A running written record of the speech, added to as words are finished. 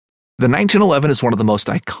The 1911 is one of the most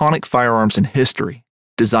iconic firearms in history.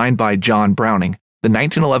 Designed by John Browning, the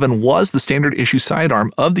 1911 was the standard issue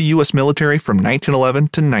sidearm of the U.S. military from 1911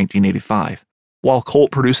 to 1985. While Colt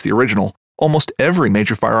produced the original, almost every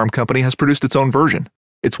major firearm company has produced its own version.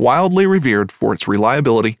 It's wildly revered for its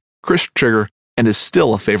reliability, crisp trigger, and is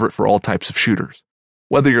still a favorite for all types of shooters.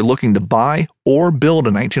 Whether you're looking to buy or build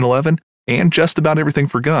a 1911 and just about everything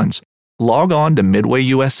for guns, log on to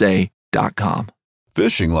MidwayUSA.com.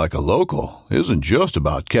 Fishing like a local isn't just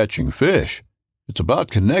about catching fish. It's about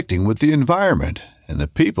connecting with the environment and the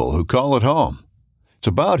people who call it home. It's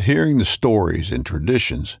about hearing the stories and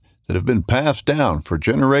traditions that have been passed down for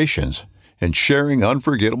generations and sharing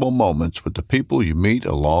unforgettable moments with the people you meet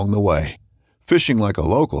along the way. Fishing like a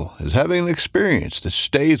local is having an experience that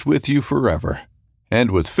stays with you forever.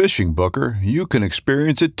 And with Fishing Booker, you can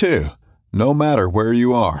experience it too, no matter where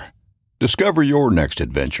you are. Discover your next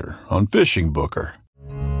adventure on Fishing Booker.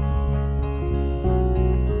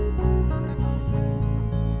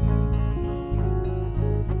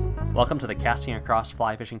 Welcome to the Casting Across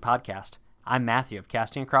Fly Fishing Podcast. I'm Matthew of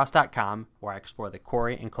CastingAcross.com, where I explore the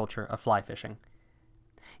quarry and culture of fly fishing.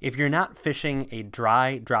 If you're not fishing a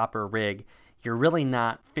dry dropper rig, you're really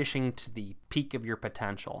not fishing to the peak of your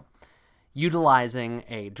potential. Utilizing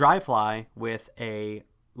a dry fly with a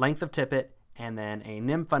length of tippet and then a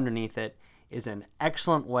nymph underneath it is an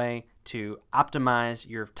excellent way to optimize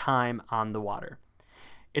your time on the water.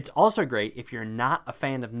 It's also great if you're not a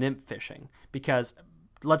fan of nymph fishing because,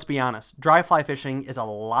 let's be honest, dry fly fishing is a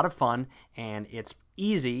lot of fun and it's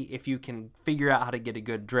easy if you can figure out how to get a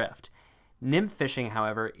good drift. Nymph fishing,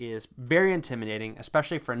 however, is very intimidating,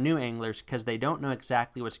 especially for new anglers because they don't know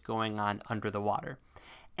exactly what's going on under the water.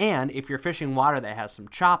 And if you're fishing water that has some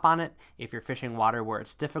chop on it, if you're fishing water where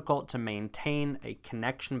it's difficult to maintain a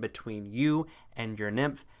connection between you and your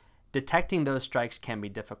nymph, detecting those strikes can be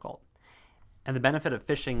difficult. And the benefit of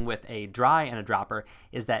fishing with a dry and a dropper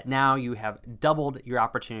is that now you have doubled your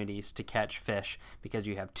opportunities to catch fish because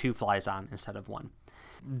you have two flies on instead of one.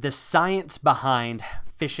 The science behind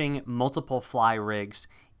fishing multiple fly rigs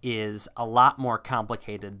is a lot more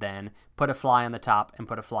complicated than put a fly on the top and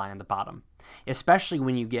put a fly on the bottom, especially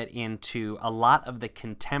when you get into a lot of the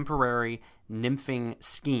contemporary nymphing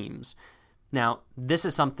schemes. Now, this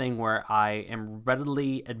is something where I am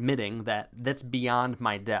readily admitting that that's beyond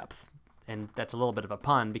my depth. And that's a little bit of a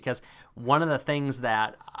pun because one of the things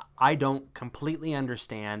that I don't completely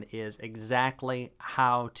understand is exactly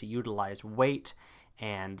how to utilize weight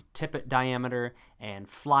and tippet diameter and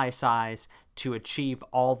fly size to achieve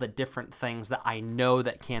all the different things that I know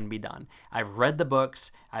that can be done. I've read the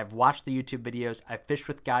books, I've watched the YouTube videos, I've fished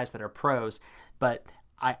with guys that are pros, but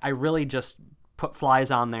I really just put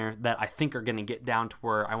flies on there that I think are going to get down to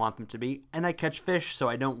where I want them to be, and I catch fish, so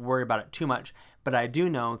I don't worry about it too much. But I do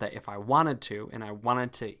know that if I wanted to, and I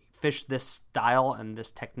wanted to fish this style and this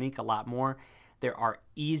technique a lot more, there are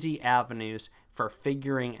easy avenues for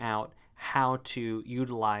figuring out how to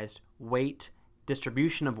utilize weight,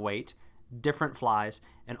 distribution of weight, different flies,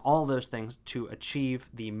 and all those things to achieve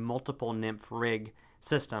the multiple nymph rig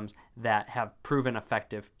systems that have proven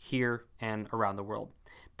effective here and around the world.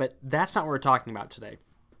 But that's not what we're talking about today.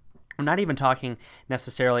 I'm not even talking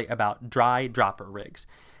necessarily about dry dropper rigs.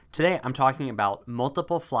 Today, I'm talking about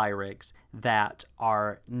multiple fly rigs that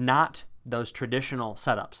are not those traditional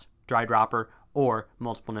setups, dry dropper or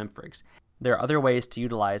multiple nymph rigs. There are other ways to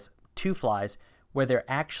utilize two flies where they're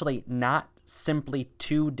actually not simply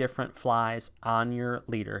two different flies on your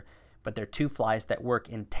leader, but they're two flies that work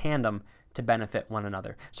in tandem to benefit one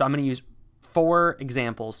another. So I'm going to use 4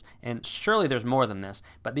 examples, and surely there's more than this,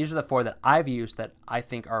 but these are the 4 that I've used that I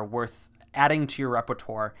think are worth adding to your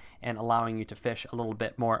repertoire and allowing you to fish a little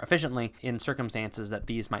bit more efficiently in circumstances that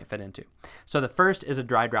these might fit into. So the first is a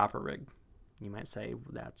dry dropper rig. You might say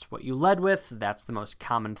that's what you led with. That's the most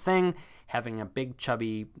common thing, having a big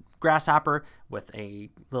chubby grasshopper with a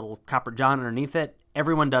little copper john underneath it.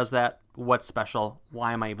 Everyone does that. What's special?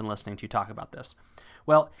 Why am I even listening to you talk about this?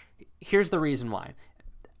 Well, here's the reason why.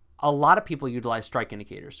 A lot of people utilize strike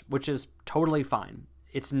indicators, which is totally fine.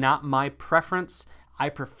 It's not my preference. I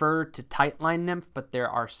prefer to tightline nymph, but there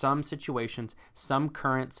are some situations, some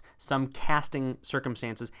currents, some casting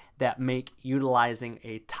circumstances that make utilizing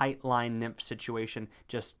a tightline nymph situation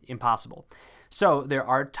just impossible. So there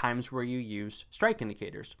are times where you use strike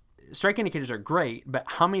indicators. Strike indicators are great, but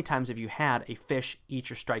how many times have you had a fish eat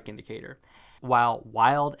your strike indicator? While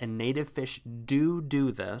wild and native fish do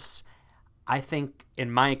this, I think in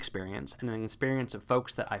my experience and in the experience of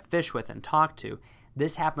folks that I fish with and talk to,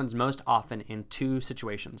 this happens most often in 2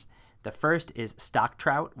 situations. The first is stock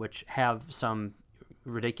trout, which have some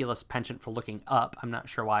ridiculous penchant for looking up. I'm not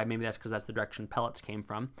sure why. Maybe that's because that's the direction pellets came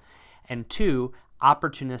from. And 2,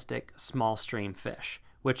 opportunistic small stream fish,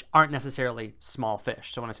 which aren't necessarily small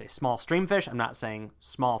fish. So when I say small stream fish, I'm not saying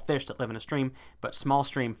small fish that live in a stream, but small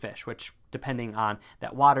stream fish, which depending on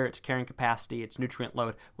that water, its carrying capacity, its nutrient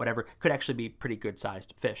load, whatever, could actually be pretty good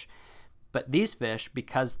sized fish. But these fish,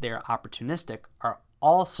 because they're opportunistic, are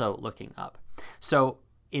also looking up. So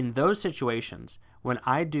in those situations, when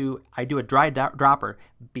I do a dry dropper,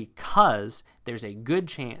 because there's a good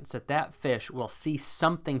chance that that fish will see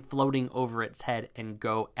something floating over its head and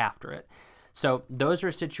go after it. So those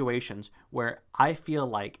are situations where I feel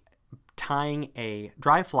like tying a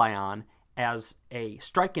dry fly on as a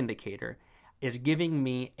strike indicator is giving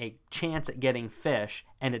me a chance at getting fish,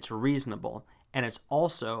 and it's reasonable, and it's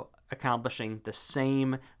also accomplishing the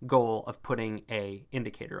same goal of putting a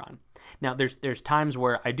indicator on. Now, there's times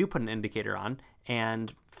where I do put an indicator on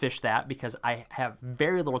and fish that because I have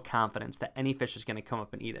very little confidence that any fish is going to come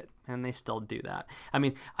up and eat it, and they still do that. I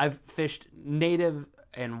mean, I've fished native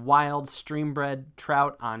and wild streambred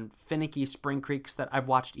trout on finicky spring creeks that I've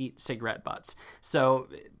watched eat cigarette butts. So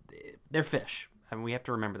they're fish. I mean, we have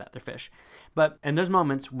to remember that they're fish. But in those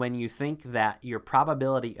moments when you think that your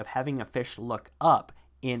probability of having a fish look up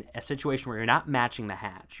in a situation where you're not matching the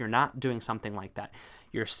hatch, you're not doing something like that,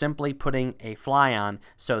 you're simply putting a fly on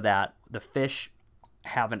so that the fish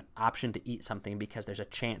have an option to eat something because there's a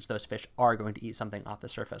chance those fish are going to eat something off the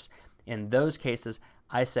surface. In those cases,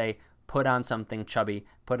 I say put on something chubby,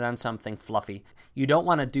 put on something fluffy. You don't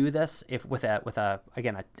want to do this with a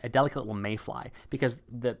delicate little mayfly, because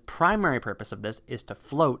the primary purpose of this is to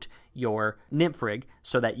float your nymph rig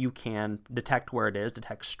so that you can detect where it is,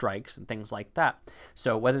 detect strikes and things like that.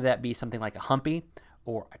 So whether that be something like a humpy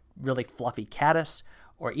or a really fluffy caddis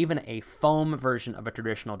or even a foam version of a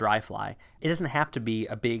traditional dry fly, it doesn't have to be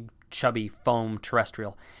a big chubby foam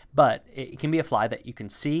terrestrial, but it can be a fly that you can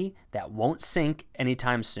see that won't sink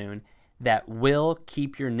anytime soon, that will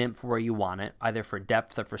keep your nymph where you want it, either for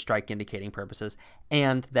depth or for strike indicating purposes,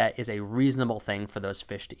 and that is a reasonable thing for those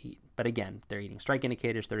fish to eat. But again, they're eating strike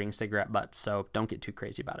indicators, they're eating cigarette butts, so don't get too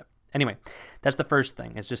crazy about it. Anyway, that's the first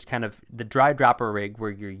thing. It's just kind of the dry dropper rig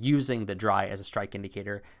where you're using the dry as a strike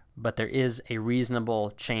indicator, but there is a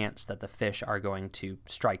reasonable chance that the fish are going to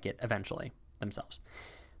strike it eventually themselves.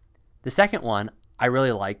 The second one I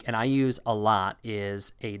really like, and I use a lot,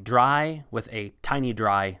 is a dry with a tiny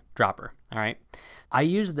dry dropper, all right? I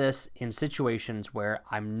use this in situations where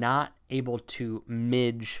I'm not able to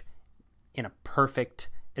midge in a perfect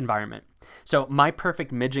environment. So my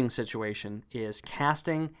perfect midging situation is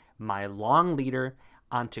casting my long leader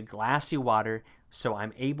onto glassy water so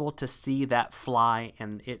I'm able to see that fly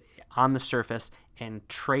and it on the surface and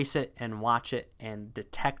trace it and watch it and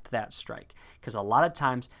detect that strike. Because a lot of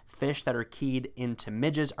times fish that are keyed into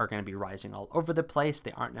midges are going to be rising all over the place.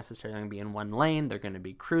 They aren't necessarily going to be in one lane. They're going to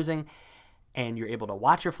be cruising. And you're able to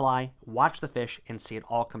watch your fly, watch the fish, and see it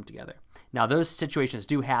all come together. Now, those situations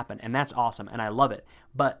do happen, and that's awesome, and I love it.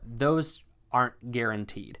 But those aren't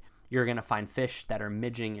guaranteed. You're going to find fish that are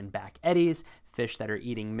midging in back eddies, fish that are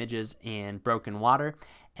eating midges in broken water,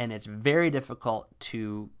 and it's very difficult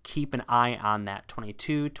to keep an eye on that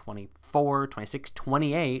 22, 24, 26,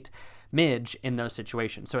 28 midge in those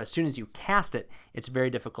situations. So as soon as you cast it, it's very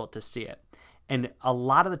difficult to see it. And a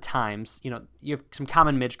lot of the times, you have some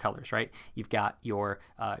common midge colors, right? You've got your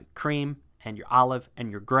cream and your olive and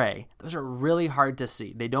your gray. Those are really hard to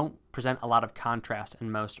see. They don't present a lot of contrast in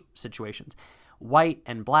most situations. White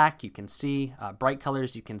and black, you can see. Bright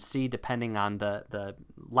colors, you can see depending on the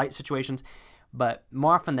light situations. But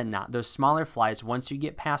more often than not, those smaller flies, once you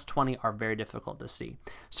get past 20, are very difficult to see.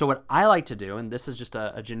 So what I like to do, and this is just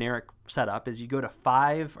a generic setup, is you go to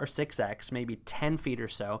 5 or 6x, maybe 10 feet or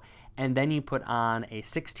so, and then you put on a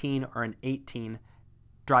 16 or an 18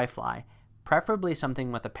 dry fly, preferably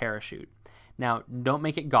something with a parachute. Now, don't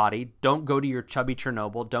make it gaudy. Don't go to your chubby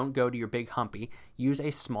Chernobyl. Don't go to your big humpy. Use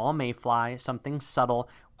a small mayfly, something subtle,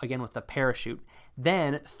 again with a parachute.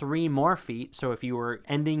 Then 3 more feet. So if you were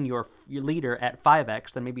ending your leader at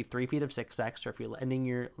 5x, then maybe 3 feet of 6x. Or if you're ending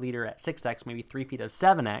your leader at 6x, maybe 3 feet of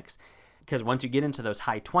 7x. Because once you get into those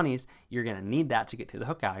high 20s, you're going to need that to get through the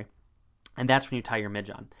hook eye. And that's when you tie your midge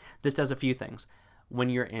on. This does a few things. When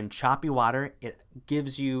you're in choppy water, it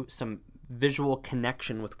gives you some visual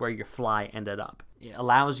connection with where your fly ended up. It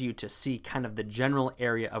allows you to see kind of the general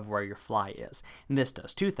area of where your fly is. And this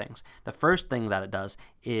does 2 things. The first thing that it does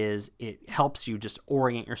is it helps you just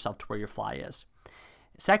orient yourself to where your fly is.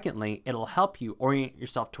 Secondly, it'll help you orient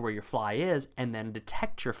yourself to where your fly is and then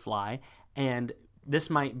detect your fly. And this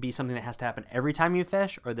might be something that has to happen every time you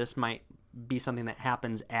fish, or this might be something that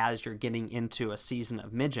happens as you're getting into a season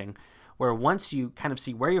of midging, where once you kind of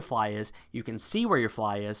see where your fly is, you can see where your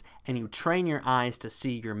fly is, and you train your eyes to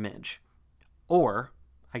see your midge. Or,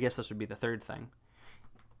 I guess this would be the third thing,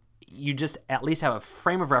 you just at least have a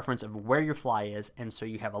frame of reference of where your fly is, and so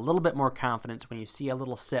you have a little bit more confidence when you see a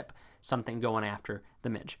little sip, something going after the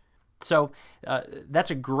midge. So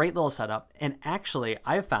that's a great little setup, and actually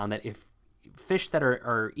I've found that if fish that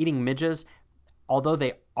are eating midges, although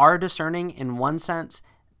they are discerning in one sense,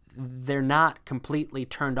 they're not completely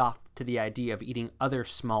turned off to the idea of eating other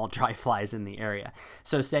small dry flies in the area.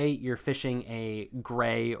 So say you're fishing a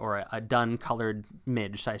gray or a dun colored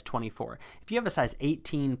midge, size 24. If you have a size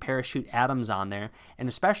 18 Parachute Adams on there, and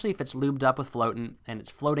especially if it's lubed up with floatant and it's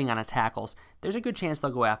floating on its hackles, there's a good chance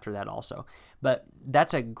they'll go after that also. But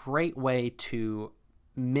that's a great way to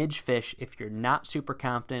midge fish if you're not super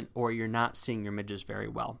confident, or you're not seeing your midges very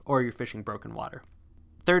well, or you're fishing broken water.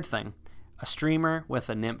 Third thing, a streamer with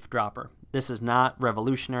a nymph dropper. This is not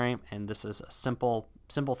revolutionary, and this is a simple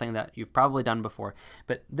thing that you've probably done before,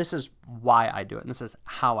 but this is why I do it, and this is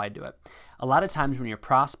how I do it. A lot of times when you're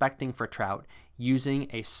prospecting for trout using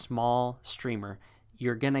a small streamer,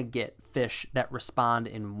 you're going to get fish that respond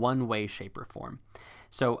in one way, shape, or form.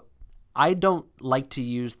 So I don't like to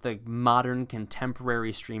use the modern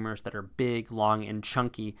contemporary streamers that are big, long, and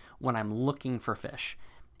chunky when I'm looking for fish.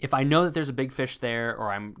 If I know that there's a big fish there,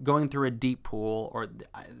 or I'm going through a deep pool, or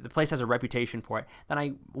the place has a reputation for it, then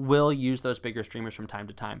I will use those bigger streamers from time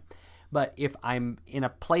to time. But if I'm in a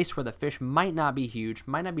place where the fish might not be huge,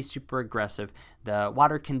 might not be super aggressive, the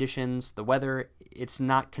water conditions, the weather, it's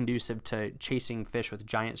not conducive to chasing fish with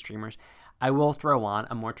giant streamers, I will throw on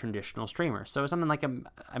a more traditional streamer. So something like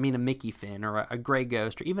a Mickey fin, or a gray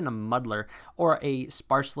ghost, or even a muddler, or a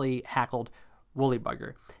sparsely hackled woolly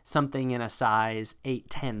bugger, something in a size 8,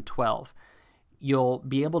 10, 12. You'll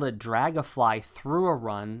be able to drag a fly through a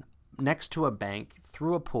run, next to a bank,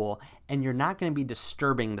 through a pool, and you're not going to be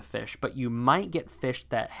disturbing the fish, but you might get fish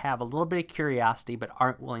that have a little bit of curiosity but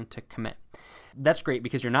aren't willing to commit. That's great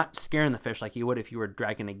because you're not scaring the fish like you would if you were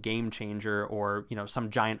dragging a game changer or some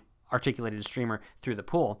giant articulated streamer through the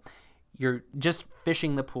pool. You're just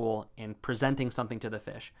fishing the pool and presenting something to the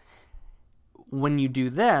fish. When you do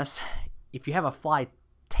this, if you have a fly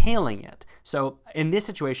tailing it, so in this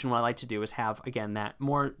situation, what I like to do is have, again, that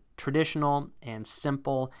more traditional and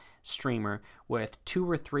simple streamer with 2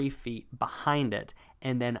 or 3 feet behind it,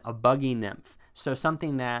 and then a buggy nymph. So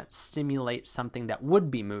something that simulates something that would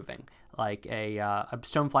be moving, like a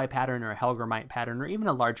stonefly pattern or a hellgrammite pattern, or even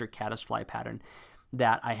a larger caddisfly pattern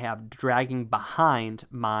that I have dragging behind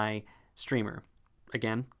my streamer.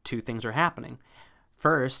 Again, 2 things are happening.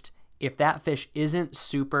 First, if that fish isn't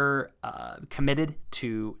super committed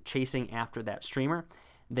to chasing after that streamer,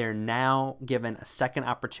 they're now given a second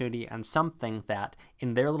opportunity on something that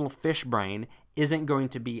in their little fish brain isn't going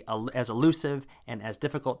to be as elusive and as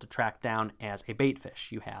difficult to track down as a bait fish.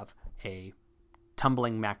 You have a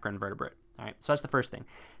tumbling macroinvertebrate. All right, so that's the first thing.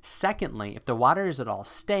 Secondly, if the water is at all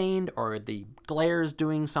stained, or the glare is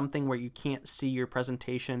doing something where you can't see your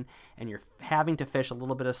presentation and you're having to fish a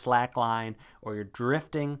little bit of slack line, or you're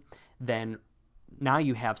drifting, then now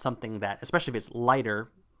you have something that, especially if it's lighter,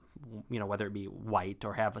 whether it be white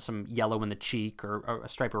or have some yellow in the cheek or a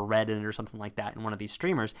stripe of red in it or something like that in one of these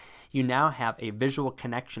streamers, you now have a visual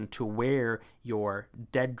connection to where your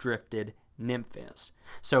dead drifted nymph is.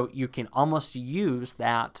 So you can almost use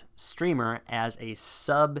that streamer as a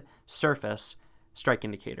subsurface strike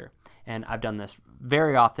indicator. And I've done this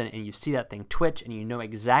very often, and you see that thing twitch and you know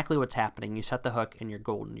exactly what's happening. You set the hook and you're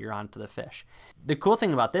golden. You're onto the fish. The cool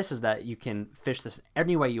thing about this is that you can fish this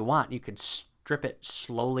any way you want. You could strip it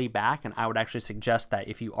slowly back, and I would actually suggest that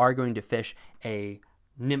if you are going to fish a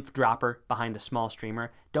nymph dropper behind a small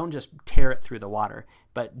streamer, don't just tear it through the water,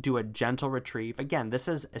 but do a gentle retrieve. Again, this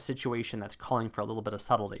is a situation that's calling for a little bit of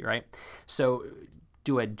subtlety, right? So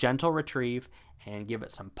do a gentle retrieve and give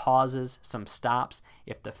it some pauses, some stops.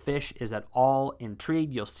 If the fish is at all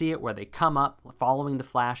intrigued, you'll see it where they come up following the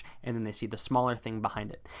flash, and then they see the smaller thing behind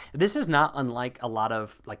it. This is not unlike a lot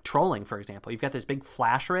of like trolling, for example. You've got those big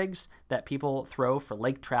flash rigs that people throw for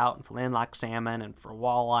lake trout and for landlocked salmon and for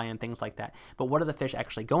walleye and things like that. But what are the fish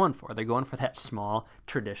actually going for? They're going for that small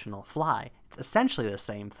traditional fly. It's essentially the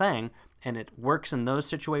same thing, and it works in those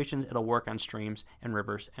situations. It'll work on streams and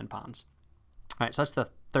rivers and ponds. All right, so that's the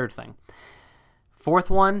third thing.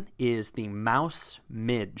 Fourth one is the mouse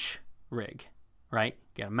midge rig, right?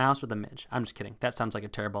 Get a mouse with a midge. I'm just kidding. That sounds like a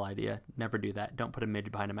terrible idea. Never do that. Don't put a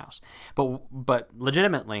midge behind a mouse. But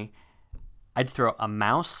legitimately, I'd throw a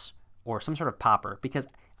mouse or some sort of popper, because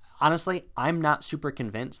honestly, I'm not super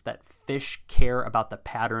convinced that fish care about the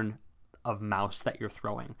pattern of mouse that you're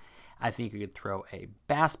throwing. I think you could throw a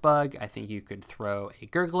bass bug. I think you could throw a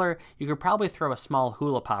gurgler. You could probably throw a small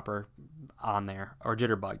hula popper on there or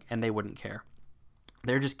jitterbug, and they wouldn't care.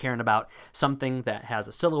 They're just caring about something that has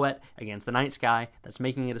a silhouette against the night sky that's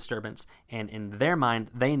making a disturbance, and in their mind,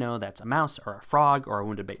 they know that's a mouse or a frog or a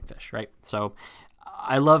wounded baitfish, right? So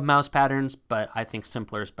I love mouse patterns, but I think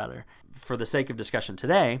simpler is better. For the sake of discussion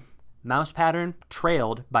today, mouse pattern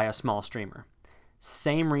trailed by a small streamer.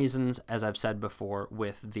 Same reasons as I've said before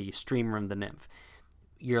with the streamer and the nymph.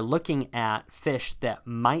 You're looking at fish that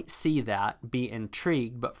might see that, be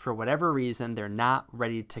intrigued, but for whatever reason, they're not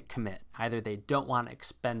ready to commit. Either they don't want to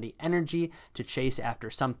expend the energy to chase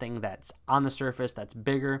after something that's on the surface that's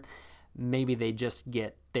bigger. Maybe they just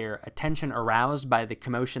get their attention aroused by the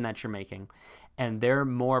commotion that you're making, and they're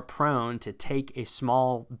more prone to take a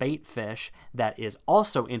small bait fish that is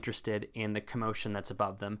also interested in the commotion that's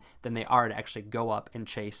above them than they are to actually go up and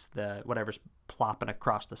chase the whatever's plopping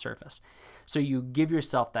across the surface. So you give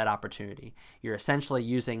yourself that opportunity. You're essentially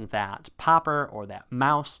using that popper or that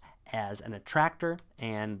mouse as an attractor,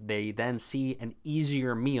 and they then see an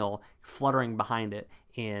easier meal fluttering behind it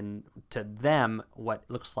in, to them, what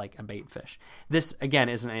looks like a bait fish. This, again,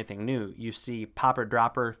 isn't anything new. You see popper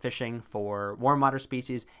dropper fishing for warm water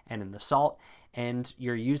species and in the salt, and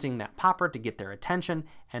you're using that popper to get their attention,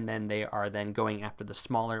 and then they are then going after the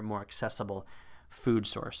smaller, more accessible food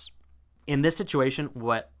source. In this situation,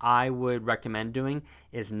 what I would recommend doing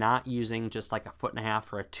is not using just like a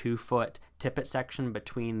 1.5 or a 2-foot tippet section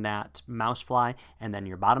between that mouse fly and then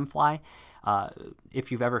your bottom fly.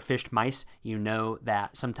 If you've ever fished mice, you know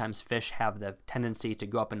that sometimes fish have the tendency to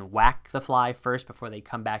go up and whack the fly first before they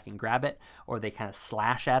come back and grab it, or they kind of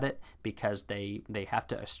slash at it because they have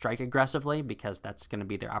to strike aggressively because that's going to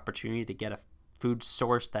be their opportunity to get a food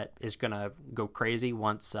source that is going to go crazy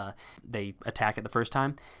once they attack it the first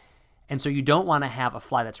time. And so you don't want to have a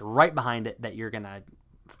fly that's right behind it that you're going to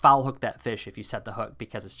foul hook that fish if you set the hook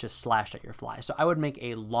because it's just slashed at your fly. So I would make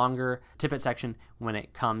a longer tippet section when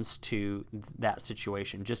it comes to that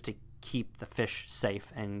situation, just to keep the fish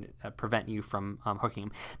safe and prevent you from hooking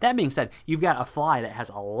them. That being said, you've got a fly that has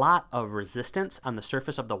a lot of resistance on the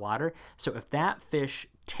surface of the water. So if that fish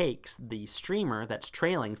takes the streamer that's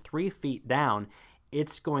trailing 3 feet down,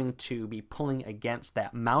 it's going to be pulling against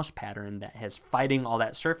that mouse pattern that is fighting all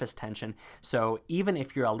that surface tension. So even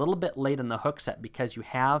if you're a little bit late in the hook set because you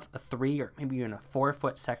have a 3 or maybe even a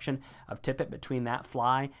 4-foot section of tippet between that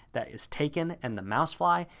fly that is taken and the mouse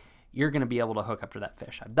fly, you're going to be able to hook up to that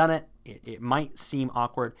fish. I've done it. It might seem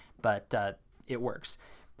awkward, but it works.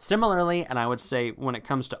 Similarly, and I would say when it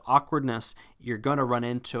comes to awkwardness, you're going to run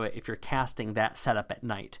into it if you're casting that setup at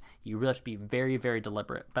night. You really have to be very, very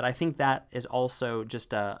deliberate. But I think that is also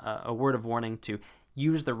just a word of warning to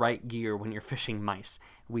use the right gear when you're fishing mice.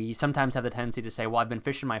 We sometimes have the tendency to say, well, I've been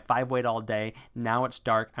fishing my 5-weight all day. Now it's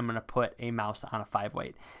dark. I'm going to put a mouse on a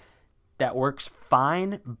 5-weight. That works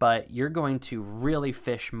fine, but you're going to really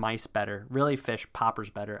fish mice better, really fish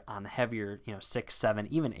poppers better on heavier, 6, 7,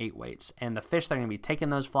 even 8 weights. And the fish that are going to be taking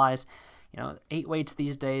those flies, 8 weights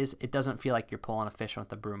these days, it doesn't feel like you're pulling a fish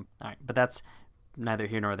with a broom. All right, but that's neither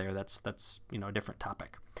here nor there. That's a different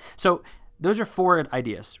topic. So those are 4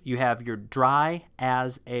 ideas. You have your dry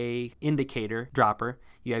as a indicator dropper.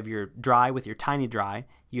 You have your dry with your tiny dry.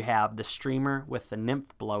 You have the streamer with the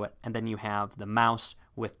nymph below it, and then you have the mouse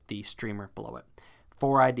with the streamer below it.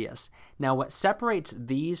 4 ideas. Now, what separates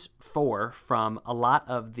these 4 from a lot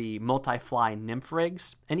of the multi-fly nymph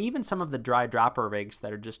rigs, and even some of the dry dropper rigs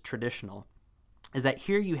that are just traditional, is that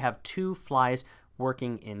here you have 2 flies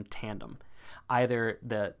working in tandem. Either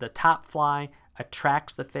the top fly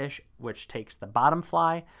attracts the fish, which takes the bottom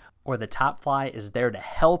fly, or the top fly is there to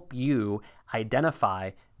help you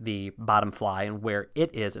identify the bottom fly and where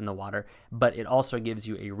it is in the water, but it also gives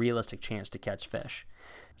you a realistic chance to catch fish.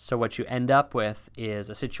 So what you end up with is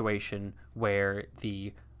a situation where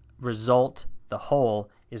the result, the whole,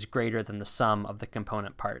 is greater than the sum of the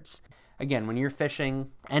component parts. Again, when you're fishing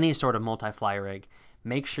any sort of multi-fly rig,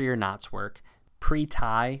 make sure your knots work.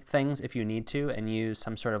 Pre-tie things if you need to and use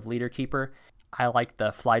some sort of leader keeper. I like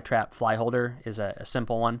the fly trap fly holder is a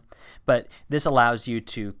simple one, but this allows you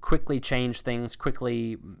to quickly change things,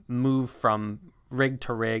 quickly move from rig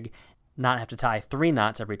to rig, not have to tie 3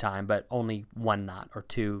 knots every time, but only 1 knot or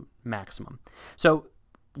 2 maximum. So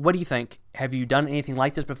what do you think? Have you done anything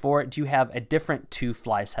like this before? Do you have a different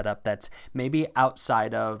 2-fly setup that's maybe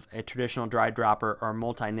outside of a traditional dry dropper or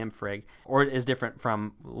multi-nymph rig, or is different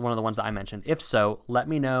from one of the ones that I mentioned? If so, let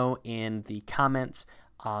me know in the comments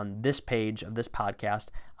on this page of this podcast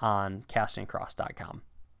on castingacross.com.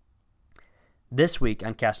 This week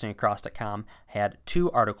on castingacross.com, I had 2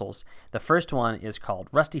 articles. The first one is called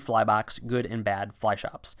Rusty Flybox, Good and Bad Fly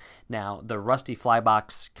Shops. Now, the Rusty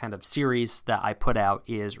Flybox kind of series that I put out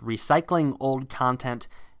is recycling old content,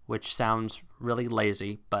 which sounds really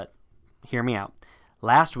lazy, but hear me out.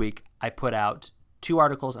 Last week, I put out 2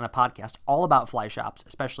 articles and a podcast all about fly shops,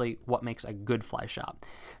 especially what makes a good fly shop.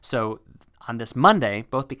 So on this Monday,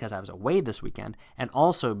 both because I was away this weekend and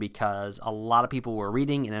also because a lot of people were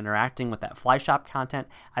reading and interacting with that fly shop content,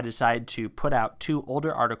 I decided to put out 2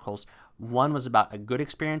 older articles. One was about a good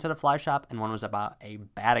experience at a fly shop and one was about a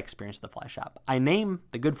bad experience at the fly shop. I name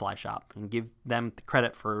the good fly shop and give them the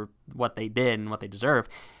credit for what they did and what they deserve,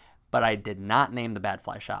 but I did not name the bad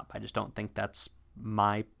fly shop. I just don't think that's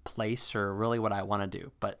my place or really what I want to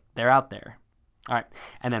do, but they're out there. All right.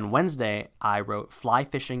 And then Wednesday, I wrote Fly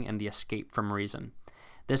Fishing and the Escape from Reason.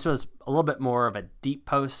 This was a little bit more of a deep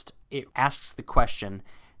post. It asks the question,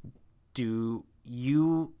 do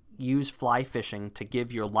you use fly fishing to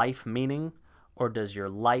give your life meaning, or does your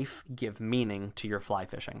life give meaning to your fly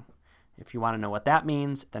fishing? If you want to know what that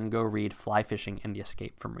means, then go read Fly Fishing and the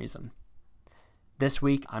Escape from Reason. This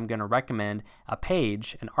week, I'm going to recommend a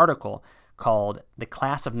page, an article called The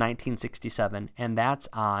Class of 1967, and that's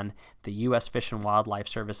on the U.S. Fish and Wildlife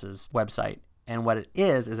Service's website. And what it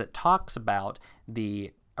is it talks about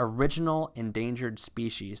the original endangered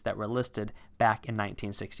species that were listed back in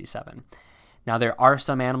 1967. Now, there are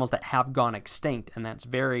some animals that have gone extinct, and that's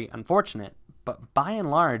very unfortunate, but by and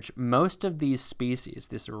large, most of these species,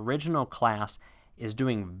 this original class, is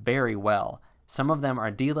doing very well. Some of them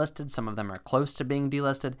are delisted, some of them are close to being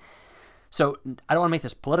delisted. So I don't want to make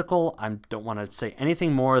this political. I don't want to say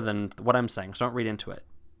anything more than what I'm saying, so don't read into it.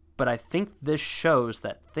 But I think this shows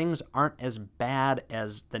that things aren't as bad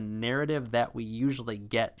as the narrative that we usually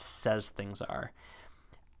get says things are.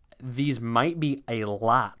 These might be a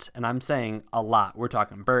lot, and I'm saying a lot. We're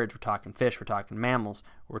talking birds, we're talking fish, we're talking mammals,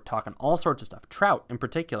 we're talking all sorts of stuff, trout in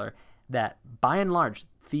particular, that by and large,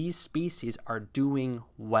 these species are doing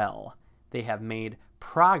well. They have made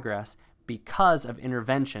progress because of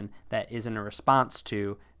intervention that is in a response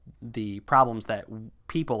to the problems that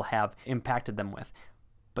people have impacted them with.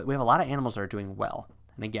 But we have a lot of animals that are doing well.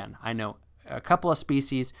 And again, I know a couple of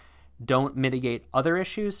species don't mitigate other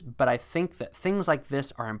issues, but I think that things like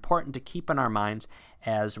this are important to keep in our minds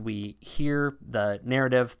as we hear the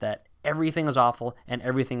narrative that everything is awful and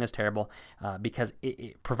everything is terrible, because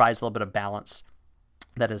it provides a little bit of balance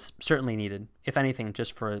that is certainly needed, if anything,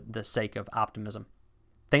 just for the sake of optimism.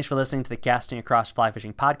 Thanks for listening to the Casting Across Fly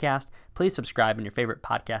Fishing podcast. Please subscribe in your favorite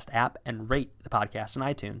podcast app and rate the podcast on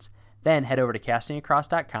iTunes. Then head over to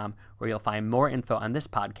castingacross.com where you'll find more info on this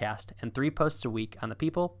podcast and 3 posts a week on the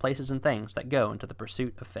people, places, and things that go into the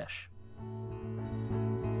pursuit of fish.